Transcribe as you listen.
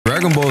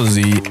Dragon Ball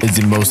Z is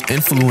the most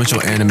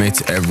influential anime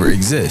to ever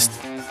exist.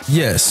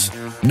 Yes,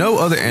 no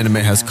other anime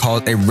has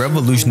caused a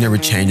revolutionary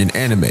change in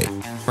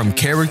anime. From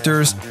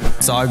characters,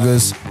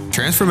 sagas,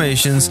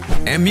 transformations,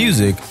 and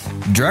music,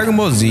 Dragon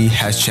Ball Z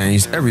has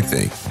changed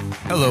everything.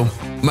 Hello,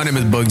 my name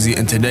is Bugsy,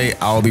 and today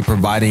I will be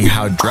providing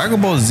how Dragon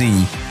Ball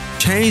Z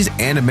changed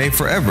anime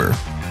forever.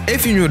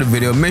 If you enjoyed the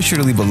video, make sure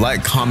to leave a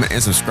like, comment,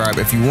 and subscribe.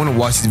 If you want to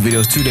watch these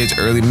videos 2 days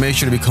early, make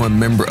sure to become a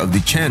member of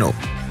the channel.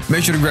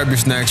 Make sure to grab your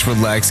snacks,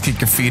 relax,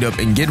 kick your feet up,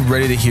 and get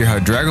ready to hear how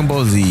Dragon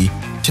Ball Z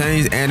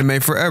changed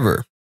anime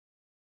forever.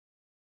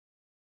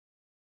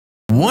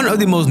 One of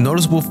the most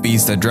noticeable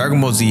feats that Dragon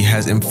Ball Z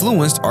has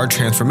influenced are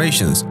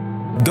transformations.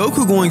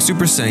 Goku going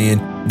Super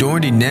Saiyan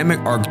during the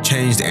Namek arc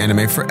changed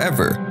anime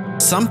forever,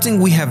 something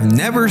we have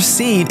never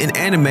seen in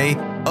anime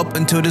up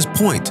until this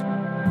point.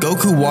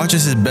 Goku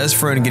watches his best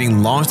friend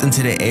getting launched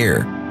into the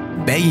air,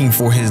 begging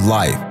for his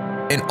life,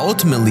 and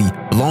ultimately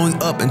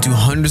blowing up into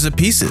hundreds of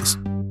pieces.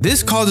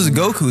 This causes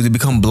Goku to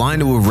become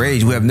blinded with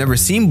rage we have never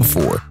seen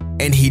before,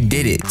 and he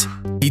did it.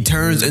 He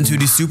turns into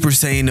the Super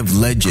Saiyan of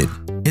legend.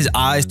 His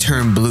eyes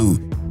turn blue,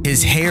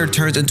 his hair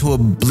turns into a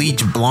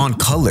bleach blonde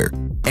color,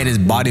 and his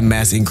body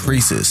mass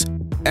increases.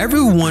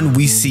 Everyone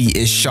we see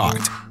is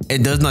shocked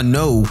and does not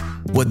know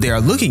what they are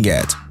looking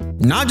at.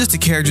 Not just the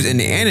characters in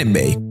the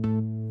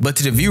anime, but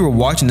to the viewer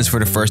watching this for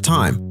the first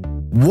time.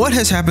 What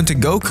has happened to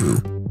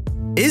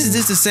Goku? Is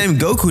this the same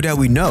Goku that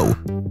we know?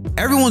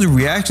 Everyone's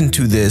reaction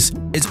to this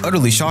is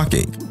utterly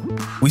shocking.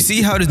 We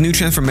see how this new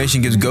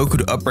transformation gives Goku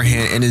the upper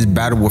hand in his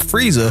battle with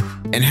Frieza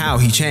and how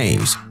he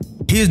changed.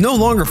 He is no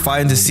longer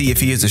fighting to see if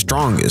he is the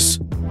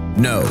strongest.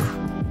 No,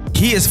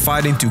 he is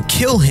fighting to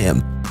kill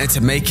him and to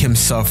make him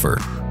suffer.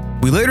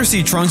 We later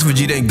see Trunks,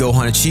 Vegeta, and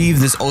Gohan achieve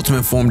this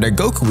ultimate form that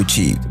Goku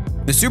achieved.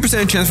 The Super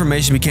Saiyan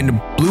transformation became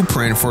the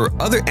blueprint for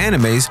other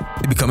animes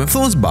to become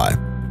influenced by.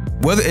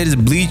 Whether it is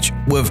Bleach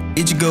with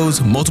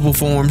Ichigo's multiple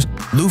forms,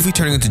 Luffy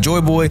turning into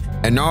Joy Boy,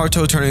 and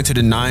Naruto turning into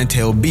the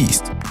Nine-Tailed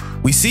Beast.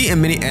 We see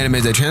in many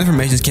animes that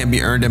transformations can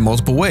be earned in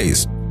multiple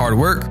ways: hard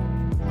work,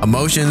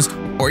 emotions,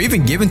 or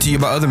even given to you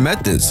by other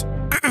methods.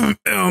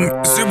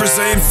 Super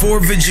Saiyan 4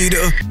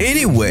 Vegeta.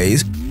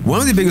 Anyways,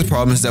 one of the biggest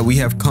problems that we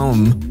have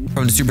come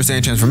from the Super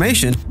Saiyan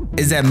transformation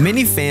is that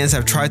many fans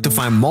have tried to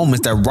find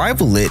moments that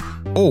rival it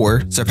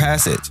or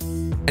surpass it.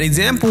 An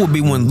example would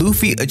be when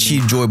Luffy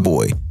achieved Joy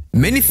Boy.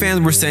 Many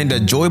fans were saying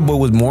that Joy Boy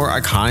was more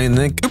iconic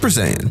than Super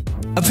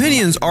Saiyan.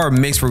 Opinions are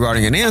mixed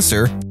regarding an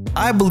answer.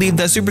 I believe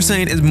that Super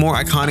Saiyan is more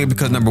iconic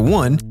because number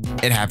one,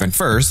 it happened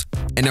first,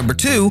 and number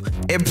two,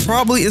 it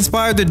probably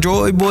inspired the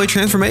Joy Boy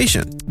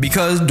transformation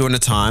because during the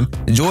time,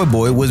 Joy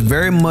Boy was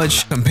very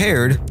much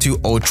compared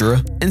to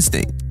Ultra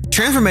Instinct.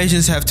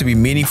 Transformations have to be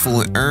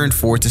meaningful and earned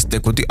for it to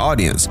stick with the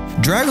audience.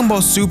 Dragon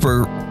Ball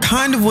Super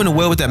kind of went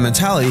away with that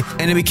mentality,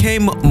 and it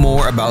became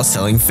more about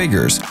selling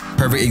figures.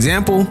 Perfect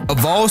example,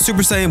 Evolved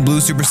Super Saiyan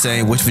Blue Super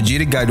Saiyan, which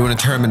Vegeta got during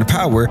the Tournament of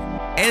Power,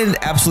 and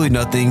absolutely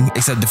nothing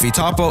except defeat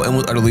Toppo and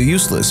was utterly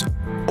useless.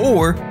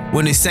 Or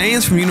when the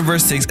Saiyans from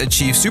Universe 6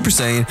 achieved Super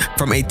Saiyan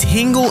from a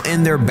tingle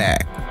in their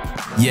back.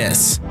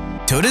 Yes,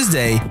 till this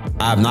day,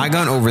 I have not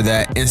gone over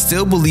that and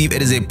still believe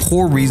it is a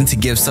poor reason to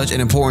give such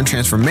an important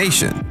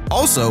transformation.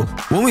 Also,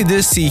 when we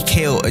did see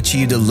Kale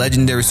achieve the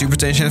legendary Super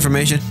Saiyan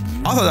transformation,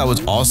 I thought that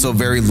was also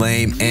very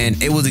lame,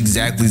 and it was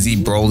exactly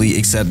Z Broly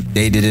except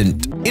they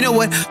didn't. You know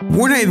what?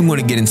 We're not even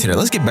going to get into that.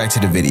 Let's get back to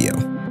the video.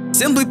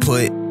 Simply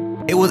put,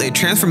 it was a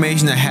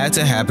transformation that had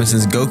to happen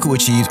since Goku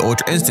achieved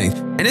Ultra Instinct,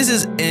 and this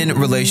is in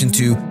relation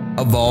to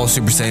Evolved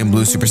Super Saiyan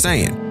Blue Super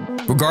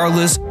Saiyan.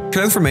 Regardless,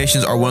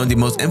 transformations are one of the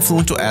most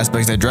influential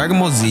aspects that Dragon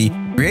Ball Z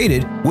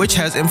created, which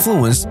has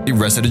influenced the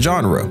rest of the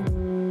genre.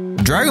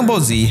 Dragon Ball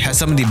Z has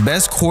some of the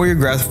best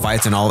choreographed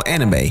fights in all of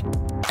anime.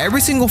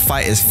 Every single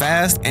fight is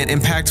fast and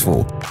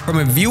impactful. From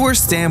a viewer's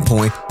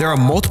standpoint, there are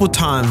multiple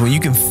times when you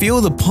can feel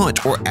the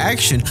punch or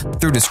action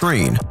through the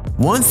screen.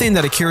 One thing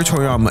that Akira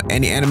Toriyama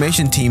and the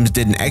animation teams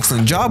did an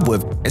excellent job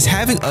with is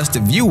having us, the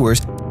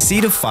viewers, see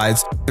the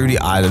fights through the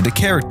eyes of the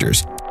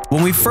characters.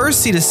 When we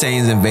first see the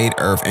Saiyans invade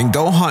Earth and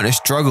Gohan is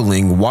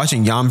struggling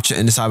watching Yamcha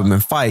and the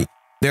Cybermen fight,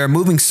 they are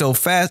moving so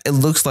fast it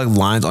looks like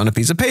lines on a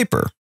piece of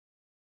paper.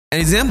 An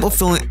example of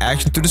feeling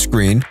action through the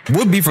screen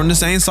would be from the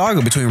Saiyan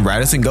saga between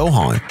Raditz and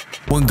Gohan.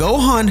 When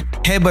Gohan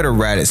headbutted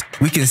Raditz,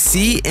 we can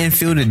see and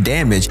feel the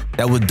damage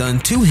that was done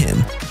to him.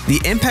 The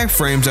impact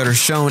frames that are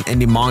shown in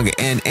the manga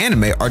and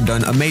anime are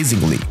done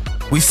amazingly.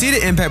 We see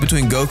the impact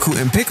between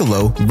Goku and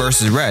Piccolo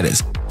versus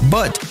Raditz,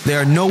 but they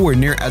are nowhere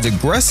near as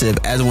aggressive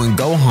as when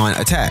Gohan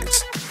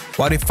attacks.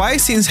 While the fight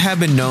scenes have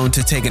been known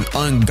to take an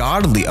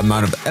ungodly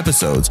amount of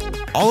episodes,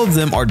 all of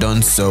them are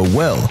done so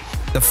well.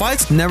 The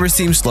fights never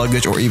seem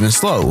sluggish or even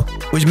slow,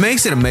 which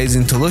makes it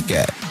amazing to look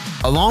at.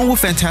 Along with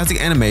fantastic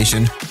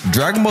animation,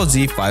 Dragon Ball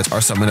Z fights are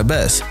some of the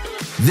best.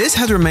 This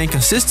has remained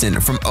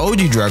consistent from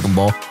OG Dragon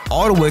Ball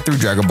all the way through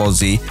Dragon Ball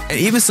Z and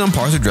even some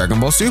parts of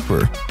Dragon Ball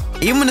Super.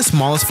 Even the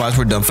smallest fights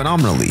were done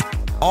phenomenally.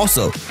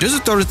 Also, just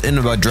to throw this in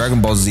about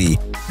Dragon Ball Z,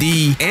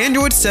 the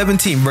Android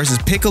 17 versus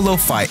Piccolo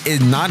fight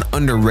is not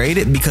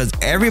underrated because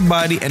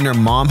everybody and their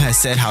mom has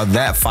said how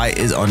that fight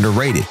is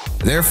underrated.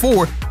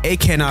 Therefore, it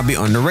cannot be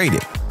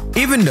underrated.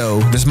 Even though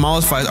the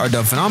smallest fights are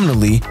done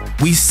phenomenally,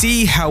 we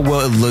see how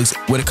well it looks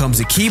when it comes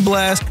to ki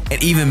blast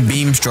and even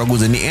beam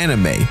struggles in the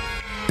anime.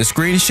 The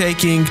screen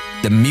shaking,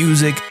 the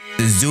music,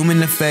 the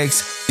zoom-in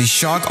effects, the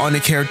shock on the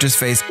character's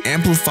face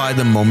amplify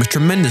the moments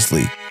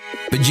tremendously.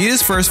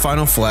 Vegeta's first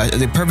final flash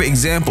is a perfect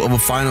example of a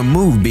final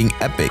move being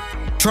epic.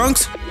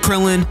 Trunks,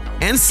 Krillin,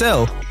 and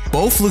Cell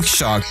both look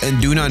shocked and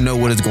do not know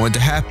what is going to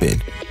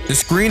happen. The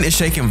screen is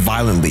shaking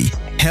violently,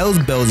 Hell's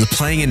Bells is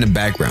playing in the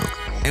background,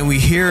 and we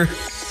hear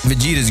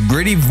Vegeta's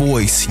gritty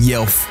voice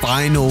yell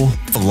 "Final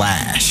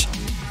Flash."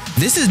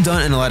 This is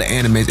done in a lot of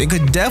animes and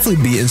could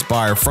definitely be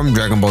inspired from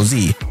Dragon Ball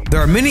Z. There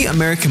are many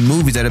American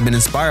movies that have been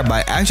inspired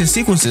by action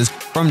sequences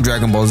from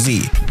Dragon Ball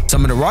Z.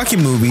 Some of the Rocky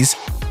movies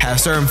have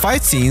certain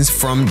fight scenes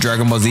from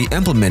Dragon Ball Z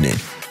implemented.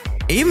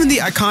 Even the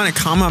iconic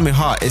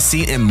Kamehameha is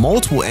seen in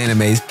multiple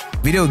animes,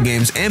 video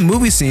games, and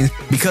movie scenes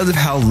because of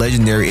how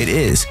legendary it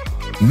is.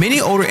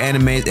 Many older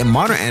animes and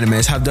modern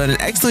animes have done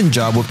an excellent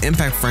job with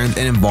impact frames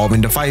and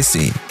involving the fight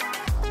scene.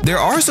 There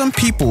are some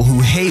people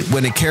who hate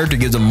when a character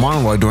gives a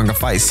monologue during a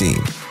fight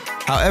scene.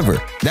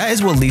 However, that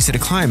is what leads to the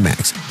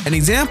climax. An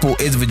example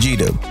is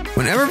Vegeta.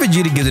 Whenever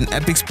Vegeta gives an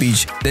epic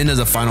speech, then does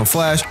a final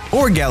flash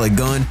or a Gallic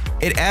Gun,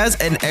 it adds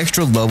an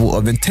extra level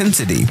of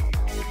intensity.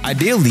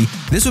 Ideally,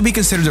 this would be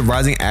considered a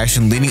rising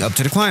action leading up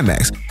to the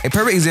climax. A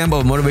perfect example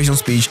of a motivational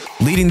speech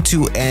leading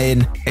to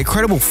an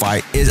incredible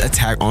fight is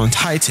Attack on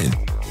Titan.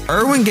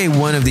 Erwin gave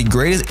one of the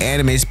greatest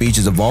anime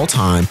speeches of all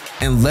time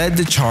and led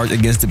the charge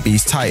against the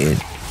Beast Titan.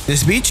 The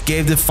speech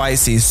gave the fight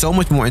scene so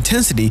much more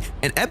intensity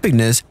and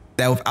epicness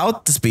that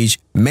without the speech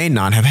may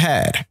not have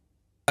had.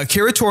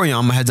 Akira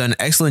Toriyama has done an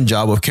excellent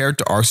job of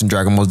character arcs in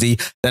Dragon Ball Z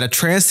that have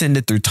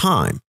transcended through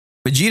time.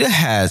 Vegeta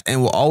has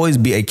and will always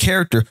be a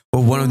character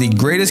with one of the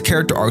greatest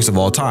character arcs of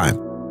all time.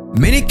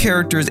 Many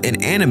characters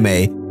in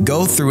anime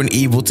go through an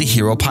evil to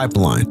hero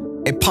pipeline.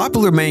 A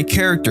popular main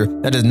character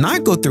that does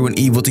not go through an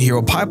evil to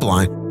hero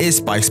pipeline is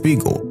Spike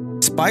Spiegel.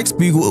 Spike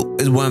Spiegel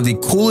is one of the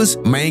coolest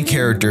main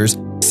characters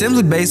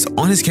simply based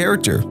on his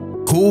character.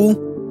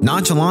 Cool,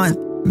 nonchalant,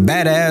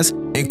 badass,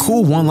 and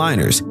cool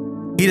one-liners.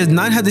 He does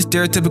not have the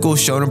stereotypical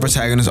shonen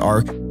protagonist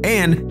arc,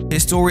 and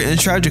his story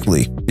ends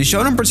tragically. The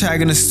shonen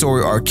protagonist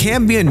story arc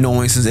can be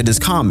annoying since it is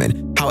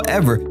common.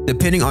 However,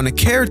 depending on the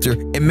character,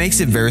 it makes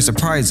it very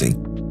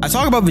surprising. I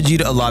talk about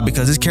Vegeta a lot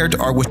because his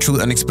character arc was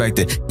truly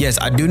unexpected. Yes,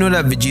 I do know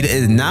that Vegeta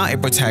is now a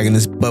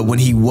protagonist, but when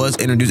he was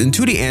introduced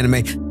into the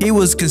anime, he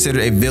was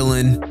considered a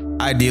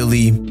villain,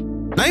 ideally,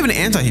 not even an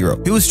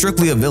anti-hero. He was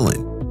strictly a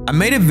villain. I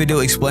made a video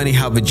explaining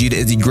how Vegeta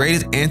is the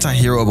greatest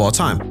anti-hero of all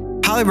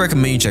time. Highly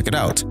recommend you check it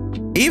out.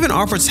 Even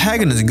our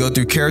protagonists go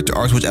through character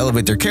arcs which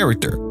elevate their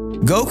character.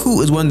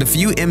 Goku is one of the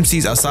few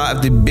MCs outside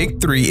of the big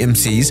three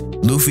MCs,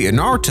 Luffy and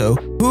Naruto,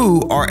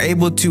 who are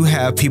able to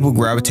have people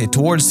gravitate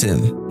towards him.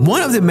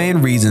 One of the main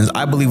reasons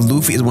I believe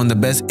Luffy is one of the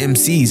best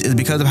MCs is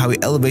because of how he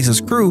elevates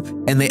his crew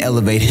and they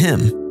elevate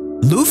him.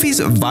 Luffy's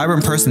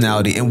vibrant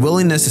personality and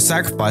willingness to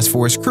sacrifice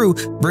for his crew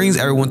brings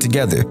everyone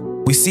together.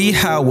 We see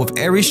how with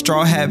every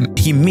Straw Hat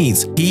he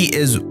meets, he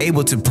is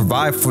able to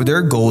provide for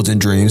their goals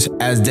and dreams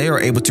as they are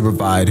able to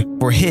provide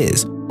for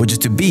his, which is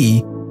to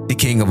be the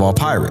king of all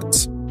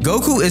pirates.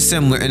 Goku is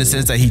similar in the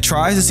sense that he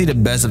tries to see the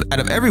best out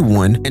of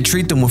everyone and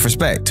treat them with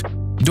respect.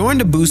 During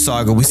the Buu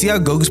saga, we see how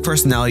Goku's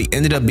personality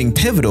ended up being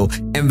pivotal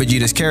in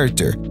Vegeta's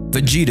character.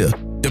 Vegeta,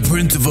 the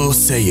Prince of all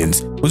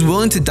Saiyans, was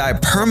willing to die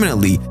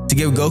permanently to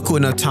give Goku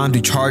enough time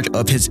to charge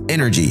up his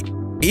energy.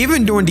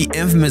 Even during the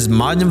infamous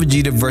Majin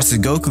Vegeta vs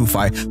Goku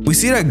fight, we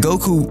see that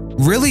Goku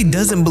really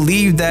doesn't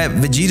believe that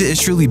Vegeta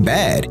is truly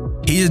bad.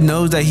 He just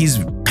knows that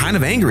he's kind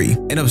of angry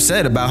and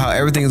upset about how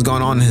everything has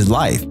gone on in his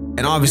life.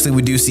 And obviously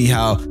we do see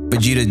how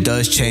Vegeta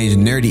does change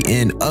near the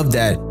end of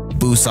that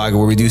Buu saga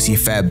where we do see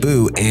Fat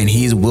Buu and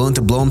he's willing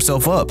to blow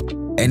himself up.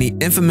 And he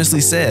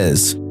infamously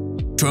says,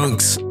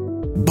 "Trunks,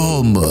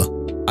 Bulma,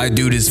 I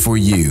do this for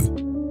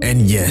you.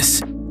 And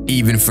yes,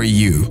 even for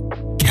you,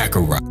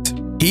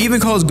 Kakarot." He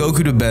even calls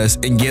Goku the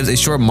best and gives a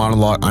short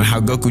monologue on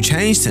how Goku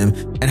changed him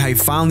and how he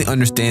finally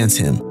understands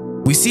him.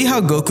 We see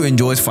how Goku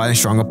enjoys fighting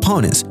strong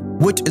opponents,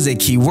 which is a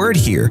key word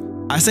here.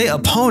 I say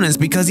opponents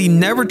because he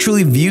never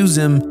truly views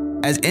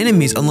them as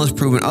enemies unless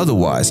proven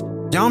otherwise.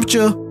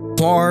 Yamcha,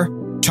 Puar,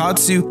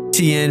 Chaozu,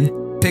 Tien,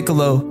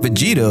 Piccolo,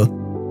 Vegeta,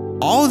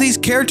 all of these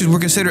characters were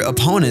considered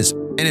opponents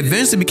and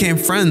eventually became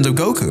friends of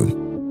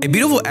Goku. A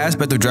beautiful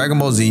aspect of Dragon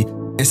Ball Z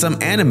in some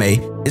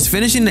anime is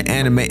finishing the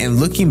anime and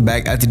looking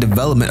back at the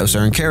development of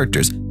certain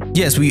characters.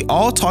 Yes, we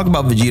all talk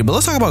about Vegeta, but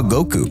let's talk about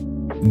Goku.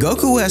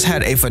 Goku has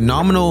had a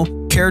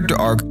phenomenal character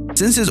arc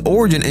since his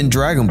origin in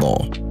Dragon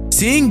Ball.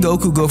 Seeing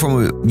Goku go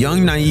from a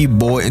young naive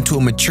boy into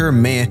a mature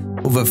man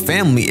with a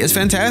family is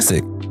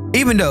fantastic.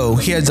 Even though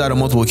he has died on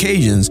multiple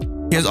occasions,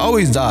 he has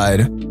always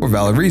died for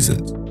valid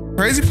reasons. The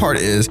crazy part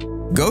is,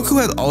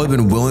 Goku has always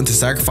been willing to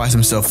sacrifice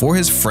himself for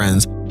his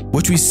friends,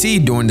 which we see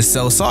during the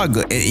Cell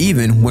Saga and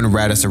even when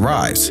Raditz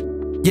arrives.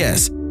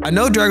 Yes, I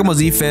know Dragon Ball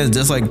Z fans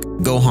dislike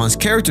Gohan's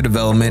character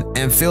development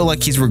and feel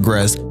like he's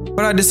regressed,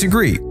 but I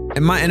disagree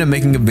and might end up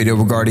making a video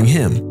regarding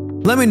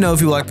him. Let me know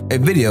if you like a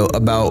video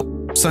about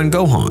Son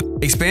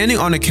Gohan. Expanding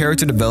on the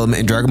character development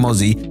in Dragon Ball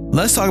Z,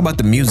 let's talk about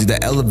the music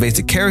that elevates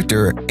the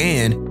character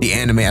and the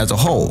anime as a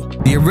whole.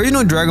 The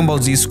original Dragon Ball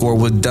Z score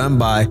was done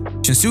by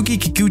Shunsuke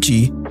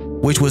Kikuchi,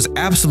 which was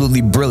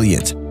absolutely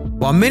brilliant.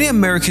 While many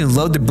Americans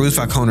loved the Bruce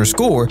Falconer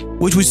score,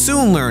 which we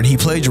soon learned he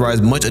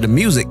plagiarized much of the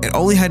music and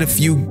only had a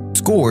few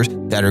scores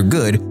that are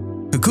good,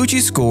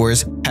 Kikuchi's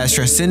scores has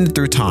transcended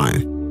through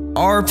time.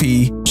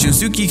 RP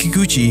Shunsuke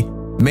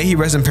Kikuchi, may he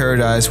rest in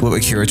paradise with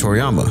Akira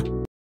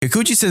Toriyama.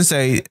 Kikuchi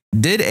Sensei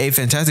did a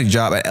fantastic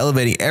job at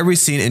elevating every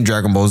scene in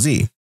Dragon Ball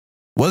Z.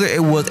 Whether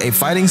it was a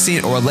fighting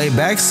scene or a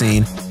laid-back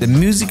scene, the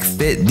music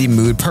fit the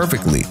mood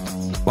perfectly.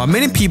 While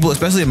many people,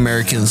 especially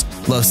Americans,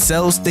 love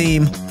Cell's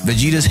theme,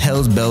 Vegeta's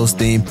Hell's Bells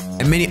theme,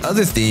 and many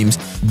other themes,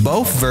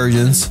 both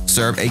versions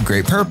serve a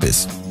great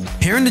purpose.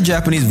 Hearing the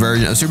Japanese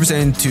version of Super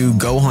Saiyan 2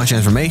 Gohan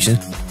transformation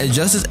is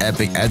just as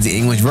epic as the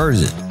English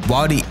version.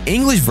 While the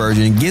English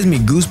version gives me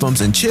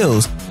goosebumps and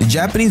chills, the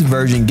Japanese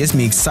version gets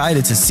me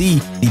excited to see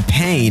the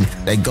pain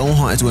that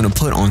Gohan is going to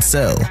put on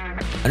Cell.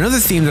 Another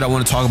theme that I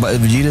want to talk about is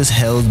Vegeta's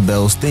Hell's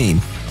Bells theme.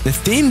 The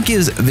theme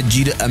gives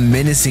Vegeta a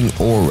menacing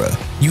aura.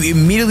 You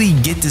immediately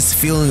get this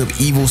feeling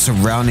of evil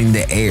surrounding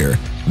the air,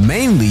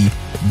 mainly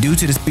due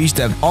to the speech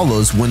that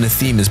follows when the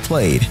theme is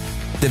played.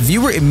 The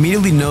viewer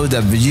immediately knows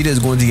that Vegeta is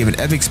going to give an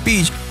epic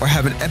speech or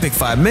have an epic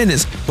 5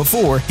 minutes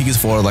before he gets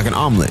folded like an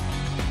omelet.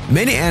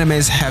 Many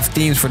animes have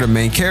themes for their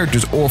main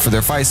characters or for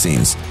their fight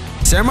scenes.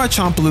 Samurai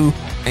Champloo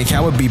and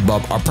Cowboy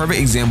Bebop are perfect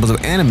examples of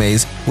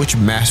animes which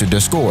mastered their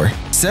score.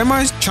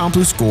 Samurai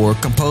Champloo's score,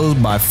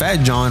 composed by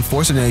Fat John,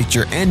 Force of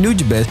Nature, and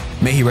Nujabes,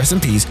 may he rest in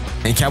peace,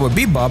 and Cowboy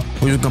Bebop,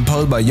 which was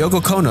composed by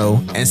Yoko Kono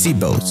and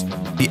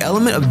Seatbelts. The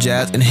element of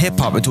jazz and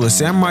hip-hop into a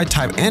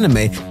samurai-type anime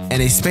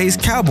and a space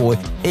cowboy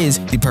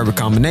is the perfect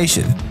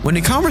combination. When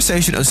the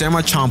conversation of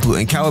Samurai Champloo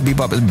and Cowboy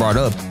Bebop is brought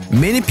up,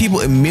 many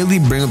people immediately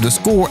bring up the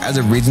score as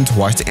a reason to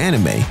watch the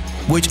anime,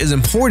 which is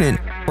important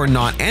for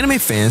non-anime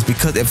fans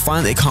because it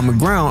finds a common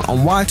ground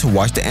on why to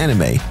watch the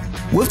anime.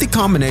 With the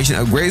combination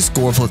of great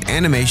score plus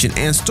animation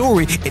and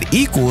story, it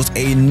equals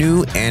a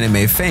new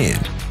anime fan.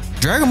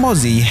 Dragon Ball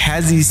Z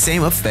has the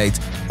same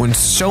effect when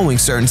showing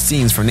certain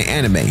scenes from the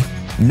anime.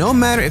 No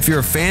matter if you're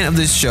a fan of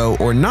this show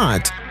or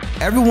not,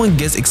 everyone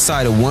gets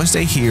excited once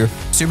they hear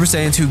Super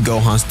Saiyan 2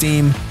 Gohan's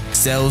theme,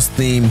 Cell's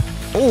theme,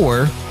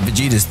 or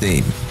Vegeta's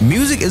theme.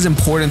 Music is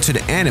important to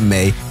the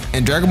anime,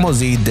 and Dragon Ball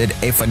Z did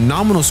a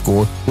phenomenal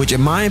score, which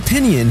in my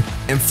opinion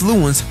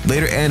influenced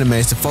later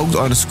animes to focus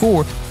on the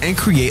score and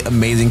create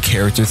amazing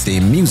character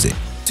themed music.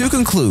 To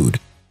conclude,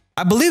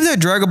 I believe that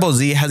Dragon Ball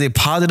Z has a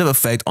positive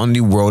effect on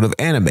the world of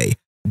anime.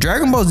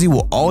 Dragon Ball Z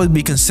will always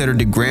be considered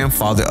the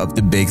grandfather of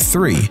the big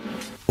three.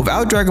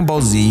 Without Dragon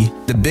Ball Z,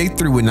 the big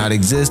three would not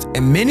exist,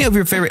 and many of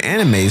your favorite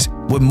animes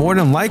would more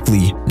than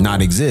likely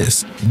not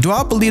exist. Do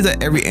I believe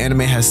that every anime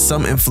has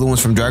some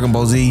influence from Dragon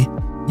Ball Z?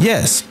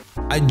 Yes,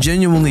 I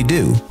genuinely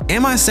do.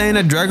 Am I saying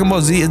that Dragon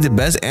Ball Z is the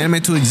best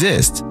anime to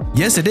exist?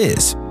 Yes, it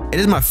is. It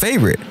is my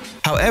favorite.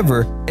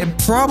 However, it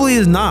probably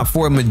is not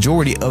for a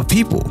majority of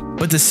people.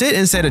 But to sit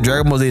and say that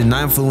Dragon Ball Z did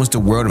not influence the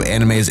world of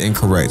anime is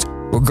incorrect.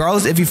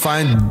 Regardless if you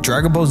find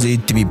Dragon Ball Z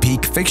to be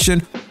peak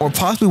fiction or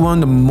possibly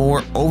one of the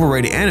more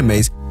overrated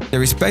animes, the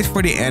respect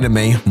for the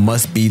anime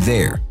must be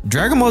there.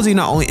 Dragon Ball Z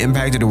not only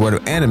impacted the world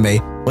of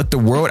anime, but the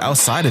world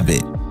outside of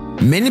it.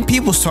 Many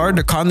people started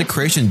their content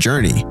creation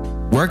journey,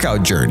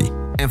 workout journey,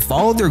 and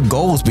follow their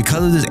goals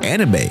because of this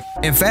anime.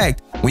 In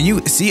fact, when you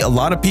see a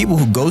lot of people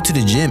who go to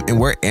the gym and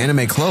wear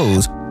anime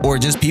clothes, or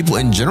just people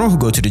in general who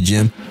go to the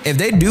gym, if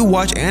they do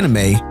watch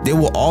anime, they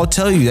will all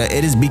tell you that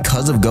it is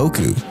because of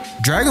Goku.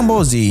 Dragon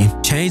Ball Z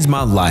changed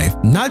my life,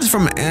 not just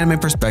from an anime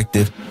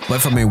perspective,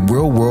 but from a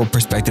real world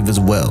perspective as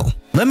well.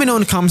 Let me know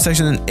in the comment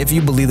section if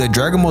you believe that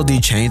Dragon Ball Z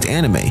changed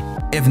anime.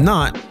 If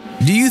not,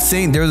 do you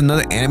think there's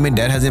another anime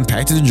that has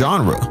impacted the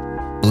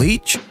genre?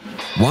 Bleach,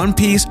 One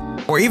Piece,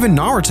 or even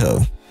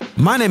Naruto?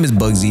 My name is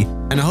Bugsy,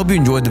 and I hope you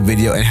enjoyed the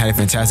video and had a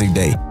fantastic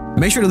day.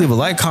 Make sure to leave a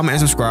like, comment,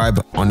 and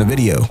subscribe on the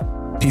video.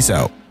 Peace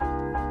out.